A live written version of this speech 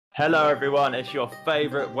Hello everyone, it's your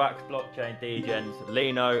favourite wax blockchain Degens,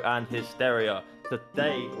 Lino and Hysteria.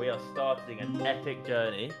 Today we are starting an epic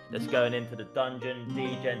journey that's going into the dungeon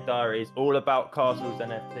Degen Diaries, all about Castles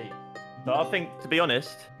NFT. So I think, to be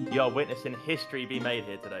honest, you are witnessing history be made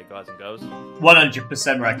here today, guys and girls.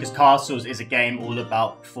 100% right, because Castles is a game all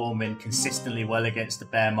about performing consistently well against the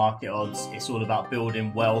bear market odds. It's all about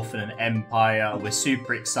building wealth and an empire. We're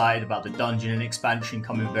super excited about the dungeon and expansion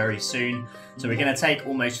coming very soon. So we're going to take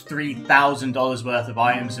almost $3,000 worth of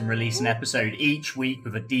items and release an episode each week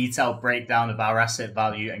with a detailed breakdown of our asset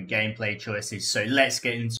value and gameplay choices. So let's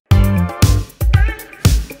get into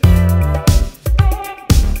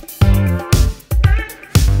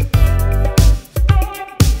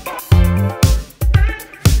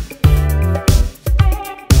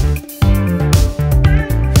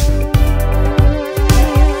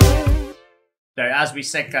as we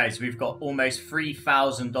said, guys, we've got almost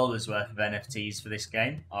 $3,000 worth of NFTs for this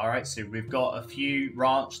game. All right, so we've got a few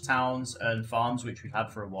ranch, towns, and farms, which we've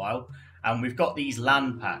had for a while. And we've got these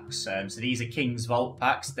land packs. So these are King's Vault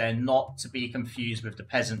packs. They're not to be confused with the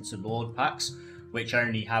Peasant to Lord packs, which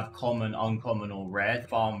only have common, uncommon, or rare,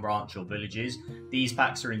 farm, ranch, or villages. These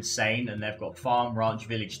packs are insane, and they've got farm, ranch,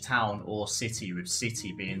 village, town, or city, with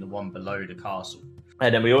city being the one below the castle.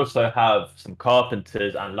 And then we also have some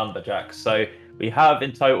carpenters and lumberjacks. So we have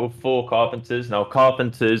in total 4 carpenters. Now,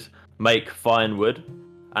 carpenters make fine wood,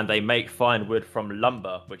 and they make fine wood from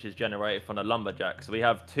lumber, which is generated from a lumberjack. So we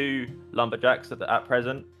have 2 lumberjacks at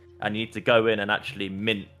present, and you need to go in and actually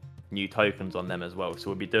mint new tokens on them as well. So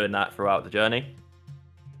we'll be doing that throughout the journey.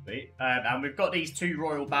 And we've got these 2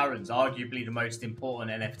 Royal Barons, arguably the most important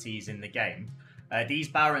NFTs in the game. These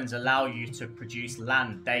barons allow you to produce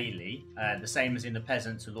land daily, the same as in the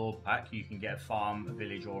Peasant to Lord pack. You can get a farm, a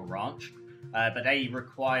village, or a ranch. But they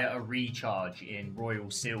require a recharge in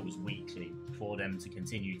royal seals weekly for them to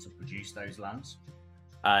continue to produce those lands.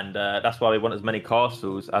 And that's why we want as many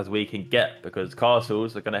castles as we can get, because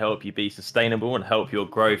castles are going to help you be sustainable and help your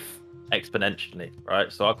growth exponentially,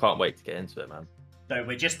 right? So I can't wait to get into it, man. So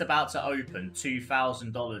we're just about to open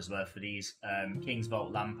 $2,000 worth of these King's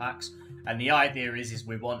Vault land packs. And the idea is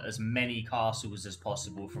we want as many castles as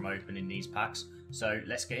possible from opening these packs. So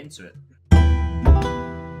let's get into it.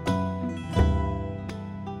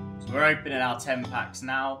 We're opening our 10 packs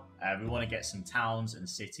now. We want to get some towns and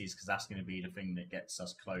cities because that's going to be the thing that gets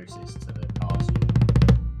us closest to the castle.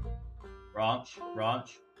 Ranch,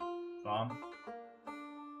 farm.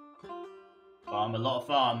 Farm, a lot of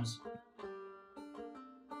farms.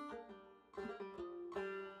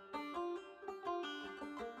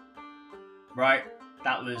 Right,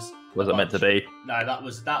 that was... Was it meant to be? No, that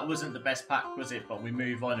wasn't the best pack, was it? But we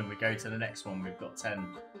move on and we go to the next one. We've got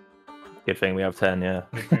 10. Good thing we have 10, yeah.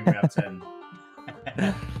 Good thing we have 10.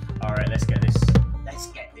 All right, let's get this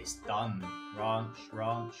done. Ranch,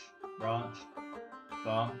 farm.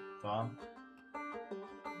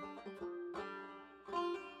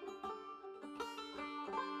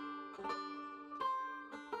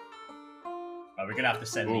 Oh, we're gonna have to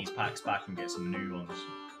send these packs back and get some new ones.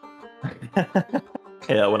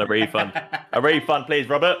 Yeah, I want a refund. A refund, please,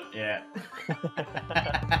 Robert. Yeah.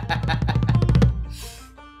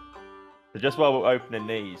 So just while we're opening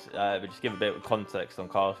these, we just give a bit of context on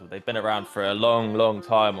Castles. They've been around for a long, long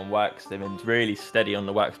time on Wax. They've been really steady on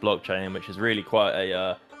the Wax blockchain, which is really quite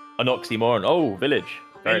an oxymoron. Oh, village,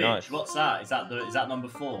 very nice. What's that? Is that number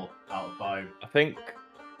 4 out of 5? I think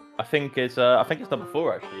it's number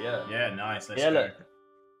 4 actually. Yeah. Yeah, nice. Let's go. Look,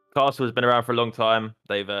 Castle has been around for a long time.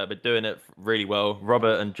 They've been doing it really well.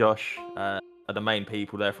 Robert and Josh are the main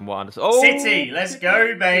people there, from what I understand. Oh, City, let's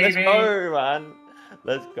go, baby. Let's go, man.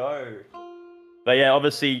 Let's go. But yeah,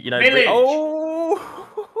 obviously, you know. Village.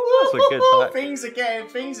 That's a good pack. Things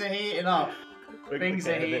are heating up. Things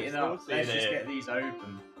are heating up. Let's just get these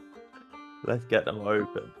open. Let's get them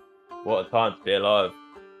open. What a time to be alive.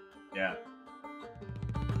 Yeah.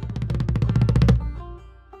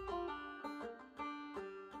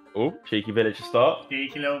 Oh, cheeky village to start.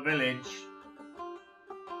 Cheeky little village.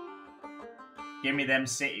 Give me them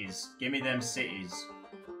cities. Yeah,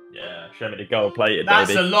 show me the gold plated, That's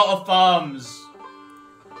baby. a lot of farms.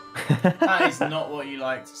 That is not what you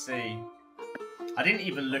like to see. I didn't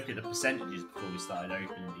even look at the percentages before we started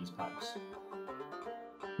opening these packs.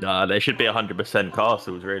 Nah, they should be 100%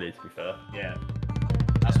 castles, really, to be fair. Yeah.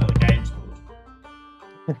 That's what the game's called.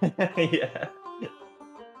 Yeah.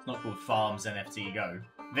 It's not called Farms NFT Go.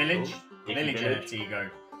 Village? Cool. Village NFT Go.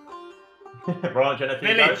 Ranch NFT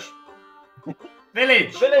Village! Go.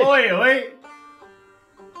 Village! Village! Oi, oi!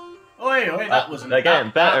 Oi, oi, that wasn't... They're getting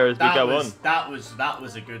better as we go on. That was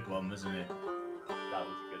a good one, wasn't it? That was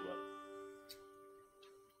a good one.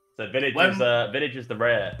 So village is the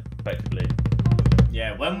rare, effectively.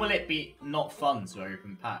 Yeah, when will it be not fun to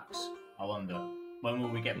open packs? I wonder. When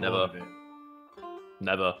will we get bored of it?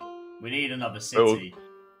 Never. We need another city.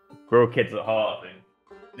 We're all kids at heart, I think.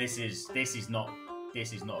 This is not a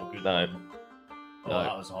good No. one. Oh, No.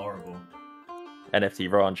 that was horrible.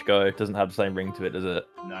 NFT Ranch Go doesn't have the same ring to it, does it?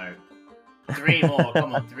 No. 3 more.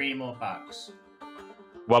 Come on, 3 more packs.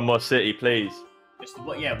 One more city, please.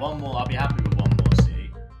 Yeah, 1 more. I'll be happy with 1 more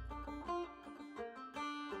city.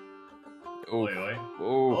 Ooh. Oi, oi.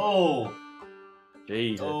 Ooh. Oh.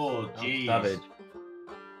 Jesus. Oh, jeez. Savage.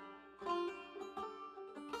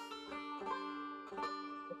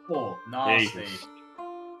 Oh, nasty. Jesus.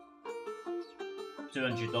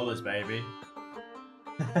 $200, baby.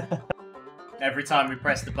 Every time we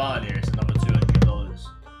press the button here, it's another $200.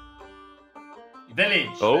 Village,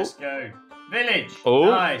 let's go. Village,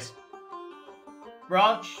 nice.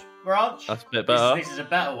 Branch. That's a bit better. This is a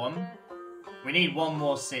better one. We need 1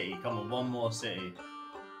 more city. Come on, 1 more city.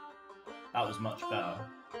 That was much better.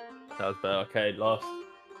 That was better. Okay,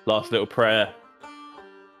 last little prayer.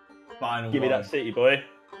 Final Give one. me that city, boy.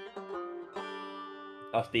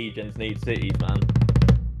 Us Degens need cities, man.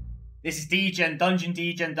 This is Degen, Dungeon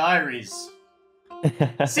Degen Diaries.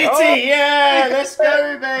 City, yeah! Let's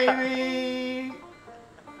go, baby!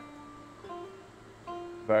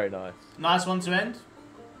 Very nice. Nice one to end.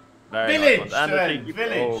 Very Village nice to end.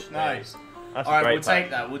 Village, okay. nice. That's Alright, great we'll take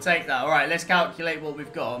that. We'll take that. Alright, let's calculate what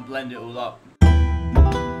we've got and blend it all up.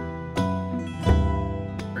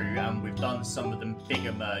 And we've done some of the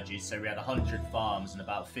bigger merges. So we had 100 farms and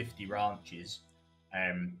about 50 ranches,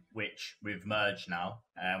 which we've merged now.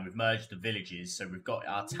 We've merged the villages, so we've got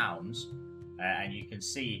our towns. And you can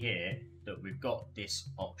see here that we've got this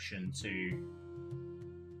option to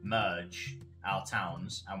merge our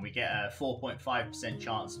towns, and we get a 4.5%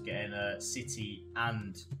 chance of getting a city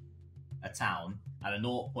and a town, and a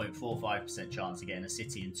 0.45% chance of getting a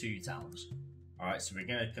city and 2 towns. Alright, so we're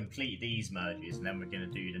going to complete these merges, and then we're going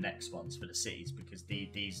to do the next ones for the cities, because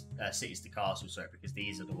these cities to castles, sorry, because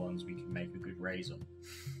these are the ones we can make a good raise on.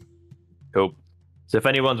 Cool. So if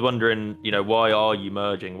anyone's wondering, you know, why are you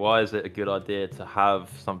merging? Why is it a good idea to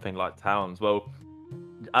have something like towns? Well,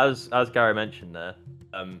 as Gary mentioned there,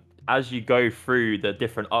 as you go through the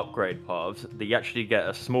different upgrade paths, you actually get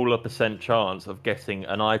a smaller % chance of getting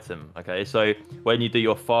an item. Okay, so when you do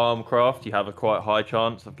your farm craft, you have a quite high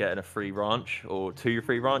chance of getting a free ranch or 2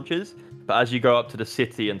 free ranches. But as you go up to the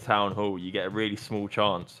city and town hall, you get a really small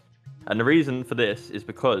chance. And the reason for this is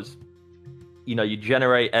because, you know, you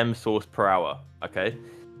generate M source per hour. Okay,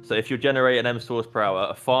 so if you're generating M source per hour,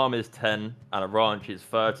 a farm is 10 and a ranch is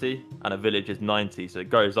 30 and a village is 90. So it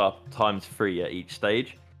goes up ×3 at each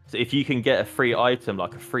stage. So if you can get a free item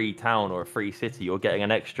like a free town or a free city, you're getting an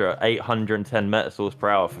extra 810 meta source per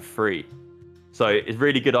hour for free. So it's a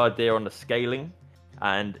really good idea on the scaling.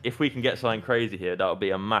 And if we can get something crazy here, that would be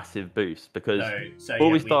a massive boost, because before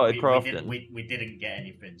we started crafting... We didn't get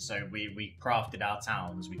anything. So we crafted our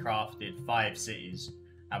towns, we crafted 5 cities,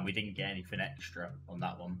 and we didn't get anything extra on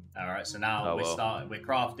that one. Alright, so now we're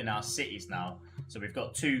crafting our cities now. So we've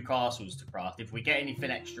got 2 castles to craft. If we get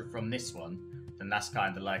anything extra from this one, then that's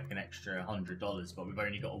kind of like an extra $100, but we've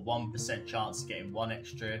only got a 1% chance of getting 1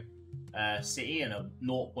 extra city and a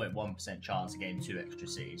 0.1% chance of getting 2 extra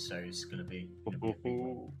cities. So it's going to be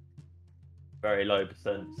very low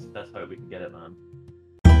percent. Let's hope we can get it, man.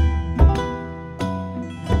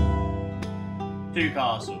 2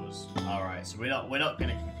 castles. All right, so we're not going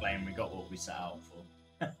to complain. We got what we set out for.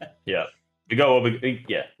 Yeah. We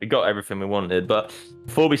got everything we wanted, but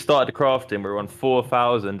before we started the crafting, we were on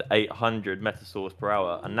 4,800 meta source per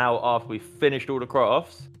hour, and now after we finished all the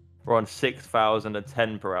crafts, we're on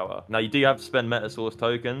 6,010 per hour. Now you do have to spend meta source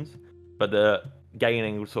tokens, but the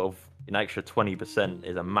gaining sort of an extra 20%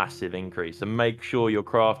 is a massive increase. So make sure you're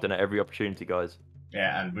crafting at every opportunity, guys.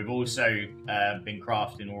 Yeah, and we've also been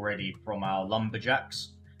crafting already from our lumberjacks.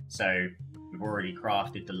 So we've already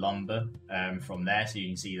crafted the lumber from there, so you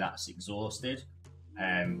can see that's exhausted.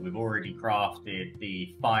 We've already crafted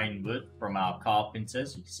the fine wood from our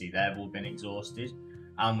carpenters. You can see they've all been exhausted.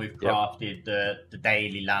 And we've crafted the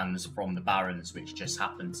daily lands from the barons, which just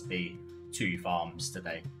happened to be 2 farms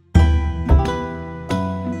today.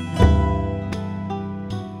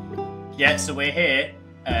 Yeah, so we're here.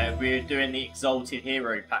 We're doing the Exalted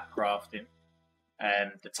Hero pack crafting.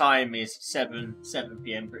 The time is 7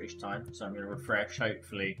 PM British time, so I'm going to refresh.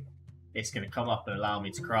 Hopefully it's going to come up and allow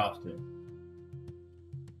me to craft it.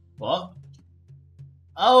 What?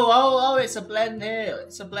 Oh, it's a blend here.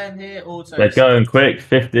 It's a blend here. Auto. They're going quick.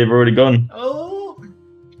 50 have already gone. Oh.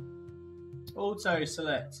 Auto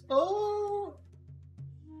select. Oh.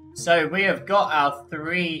 So we have got our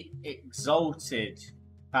 3 exalted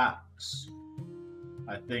packs,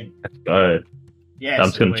 I think. Let's go. Yeah, I'm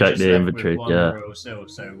just going to check the inventory. Yeah. Royal Seal.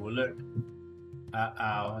 So we'll look at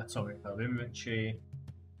our Atomic Hub inventory.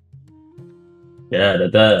 Yeah,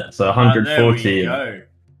 they're there. So 140 go.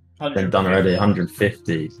 been done already.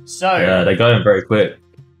 150. So yeah, they're going very quick.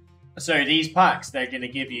 So these packs, they're going to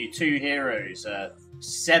give you 2 heroes,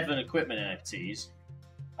 7 equipment NFTs,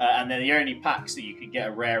 and they're the only packs that you can get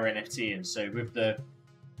a rare NFT in. So with the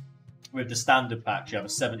standard packs, you have a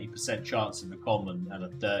 70% chance of a common and a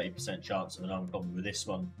 30% chance of an uncommon. With this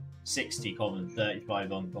one, 60 common,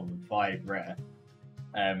 35 uncommon, 5 rare.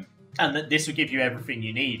 And this will give you everything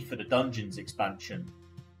you need for the Dungeons expansion,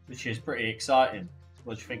 which is pretty exciting.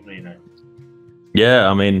 What do you think, Lino? Yeah,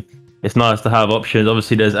 I mean, it's nice to have options.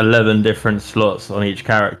 Obviously, there's 11 different slots on each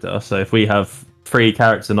character. So if we have 3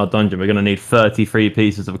 characters in our dungeon, we're going to need 33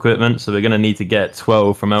 pieces of equipment. So we're going to need to get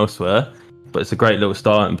 12 from elsewhere. But it's a great little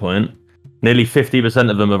starting point. Nearly 50%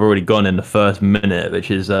 of them have already gone in the first minute, which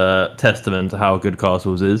is a testament to how good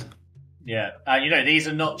Castles is. Yeah, these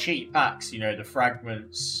are not cheap packs. The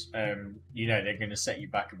fragments, they're going to set you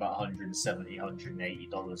back about $170,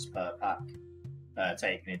 $180 per pack,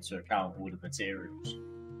 taking into account all the materials.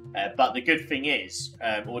 But the good thing is,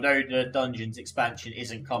 although the Dungeons expansion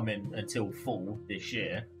isn't coming until fall this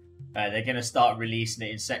year, they're going to start releasing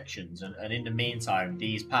it in sections. And in the meantime,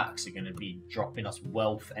 these packs are going to be dropping us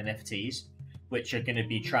wealth NFTs, which are going to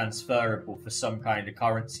be transferable for some kind of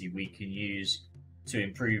currency we can use to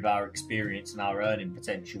improve our experience and our earning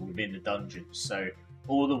potential within the dungeons. So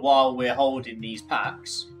all the while we're holding these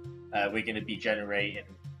packs, we're going to be generating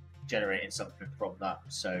something from that.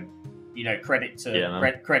 So, credit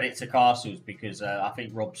to Castles, because I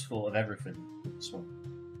think Rob's thought of everything with this one.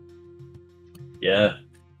 Yeah,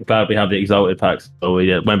 I'm glad we have the exalted packs. So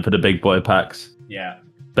we went for the big boy packs. Yeah,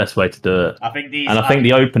 best way to do it. I think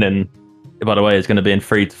the opening, by the way, is going to be in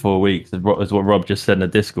 3 to 4 weeks, is what Rob just said in the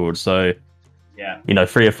Discord. So, yeah,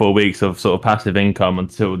 3 or 4 weeks of sort of passive income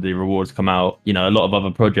until the rewards come out. A lot of other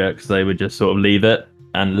projects, they would just sort of leave it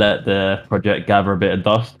and let their project gather a bit of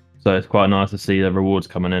dust. So it's quite nice to see the rewards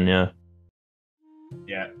coming in. Yeah.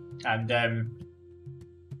 Yeah, and I'm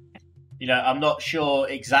not sure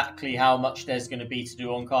exactly how much there's going to be to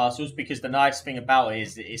do on Castles, because the nice thing about it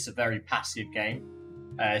is that it's a very passive game.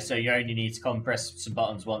 So you only need to press some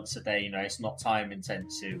buttons once a day. It's not time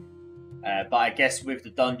intensive. But I guess with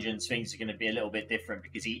the dungeons, things are going to be a little bit different,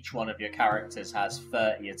 because each one of your characters has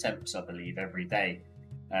 30 attempts, I believe, every day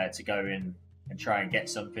to go in and try and get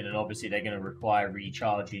something. And obviously they're going to require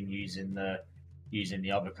recharging using the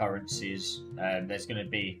other currencies. There's going to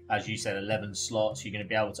be, as you said, 11 slots. You're going to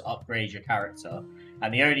be able to upgrade your character.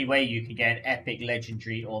 And the only way you can get an epic,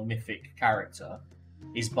 legendary, or mythic character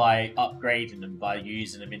is by upgrading them, by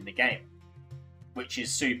using them in the game, which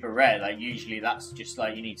is super rare. Like, usually that's just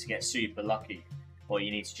like you need to get super lucky, or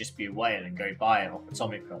you need to just be a whale and go buy it off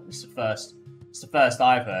Atomic Hub. It's the first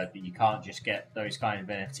I've heard that you can't just get those kind of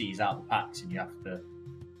NFTs out of the packs, and you have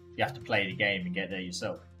to play the game and get there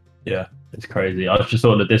yourself. Yeah, it's crazy. I just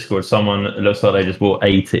saw in the Discord, someone, it looks like they just bought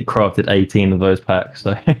crafted 18 of those packs.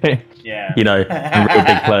 So yeah, real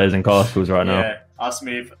big players in Castles right now. Yeah,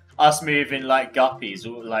 us moving like guppies,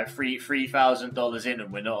 or like $3,000 in,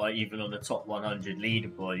 and we're not even on the top 100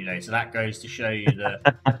 leaderboard. So that goes to show you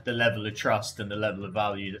the level of trust and the level of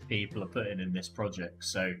value that people are putting in this project.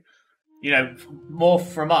 So, more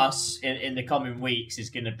from us in the coming weeks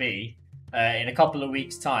is going to be in a couple of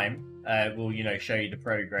weeks' time. We'll show you the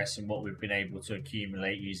progress and what we've been able to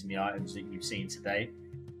accumulate using the items that you've seen today.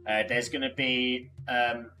 There's going to be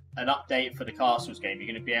an update for the Castles game. You're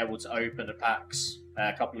going to be able to open the packs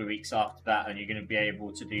a couple of weeks after that, and you're going to be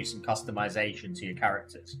able to do some customization to your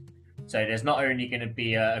characters. So there's not only going to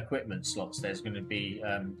be equipment slots, there's going to be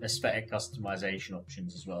aesthetic customization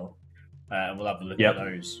options as well. And we'll have a look at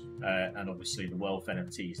those, and obviously the wealth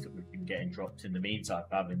NFTs that we've been getting dropped in the meantime,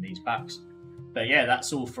 having these packs. But yeah,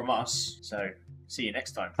 that's all from us. So see you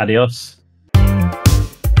next time. Adios.